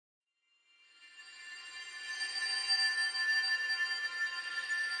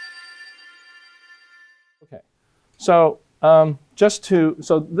Okay, so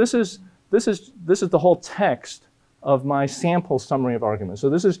so this is the whole text of my sample summary of arguments.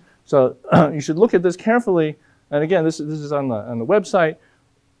 So you should look at this carefully. And again, this is on the website.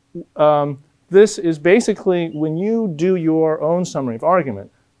 This is basically when you do your own summary of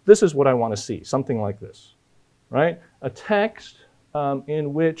argument. This is what I want to see, something like this, right? A text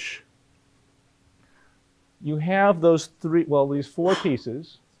in which you have these four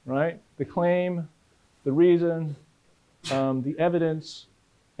pieces, right? The claim, the reason, the evidence,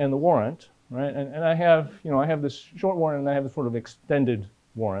 and the warrant, right? And I have this short warrant and I have this sort of extended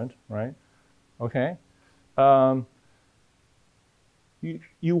warrant, right? Okay.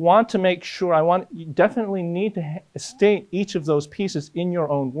 You want to make sure, you definitely need to state each of those pieces in your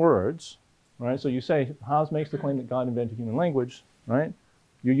own words, right? So you say, Hobbes makes the claim that God invented human language, right?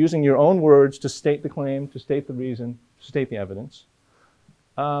 You're using your own words to state the claim, to state the reason, to state the evidence.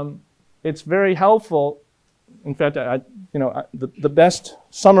 It's very helpful. In fact, the best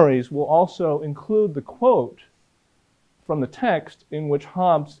summaries will also include the quote from the text in which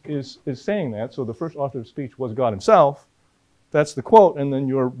Hobbes is saying that. So the first author of speech was God himself. That's the quote, and then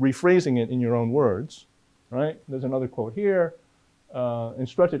you're rephrasing it in your own words, right? There's another quote here.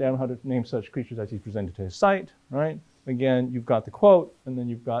 Instructed Adam how to name such creatures as he presented to his sight, right? Again, you've got the quote, and then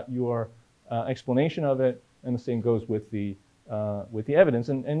you've got your explanation of it, and the same goes with the evidence.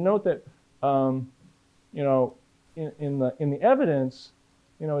 And note that in the evidence,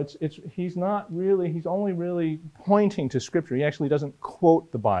 he's only really pointing to Scripture. He actually doesn't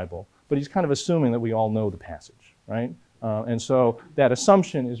quote the Bible, but he's kind of assuming that we all know the passage, right? And so that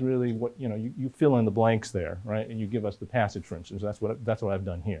assumption is really what you fill in the blanks there, right? And you give us the passage, for instance. That's what I've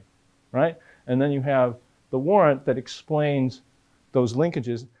done here, right? And then you have the warrant that explains those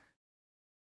linkages.